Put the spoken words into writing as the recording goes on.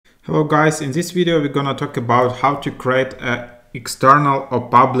Hello guys, in this video we're gonna talk about how to create an external or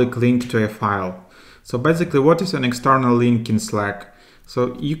public link to a file. So basically, what is an external link in Slack?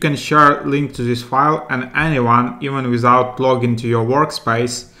 So you can share a link to this file and anyone, even without logging to your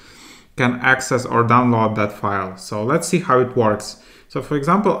workspace, can access or download that file. So let's see how it works. So for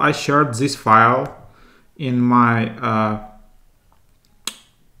example, I shared this file in my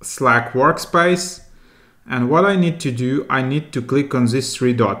Slack workspace. And what I need to do, I need to click on these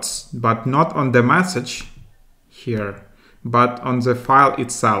three dots, but not on the message here, but on the file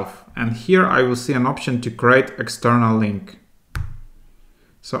itself. And here I will see an option to create external link.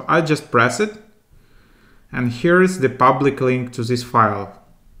 So I just press it, and here is the public link to this file.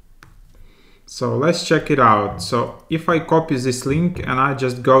 So let's check it out. So if I copy this link and I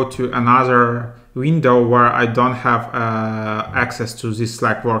just go to another window where I don't have access to this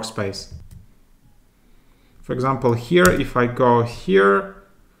Slack workspace. For example, here, if I go here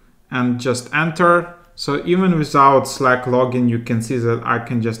and just enter, so even without Slack login, you can see that I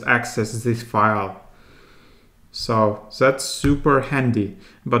can just access this file. So that's super handy.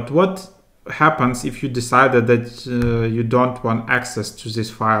 But what happens if you decided that you don't want access to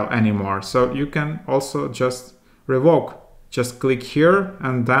this file anymore? So you can also just revoke. Just click here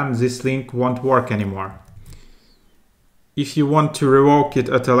and then this link won't work anymore. If you want to revoke it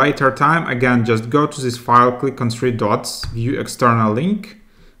at a later time, again, just go to this file, click on three dots, view external link,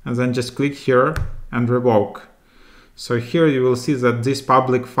 and then just click here and revoke. So here you will see that this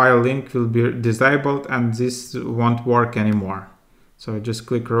public file link will be disabled and this won't work anymore. So just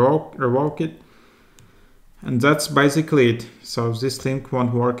click revoke it. And that's basically it. So this link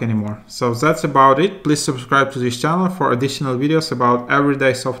won't work anymore. So that's about it. Please subscribe to this channel for additional videos about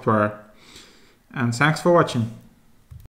everyday software. And thanks for watching.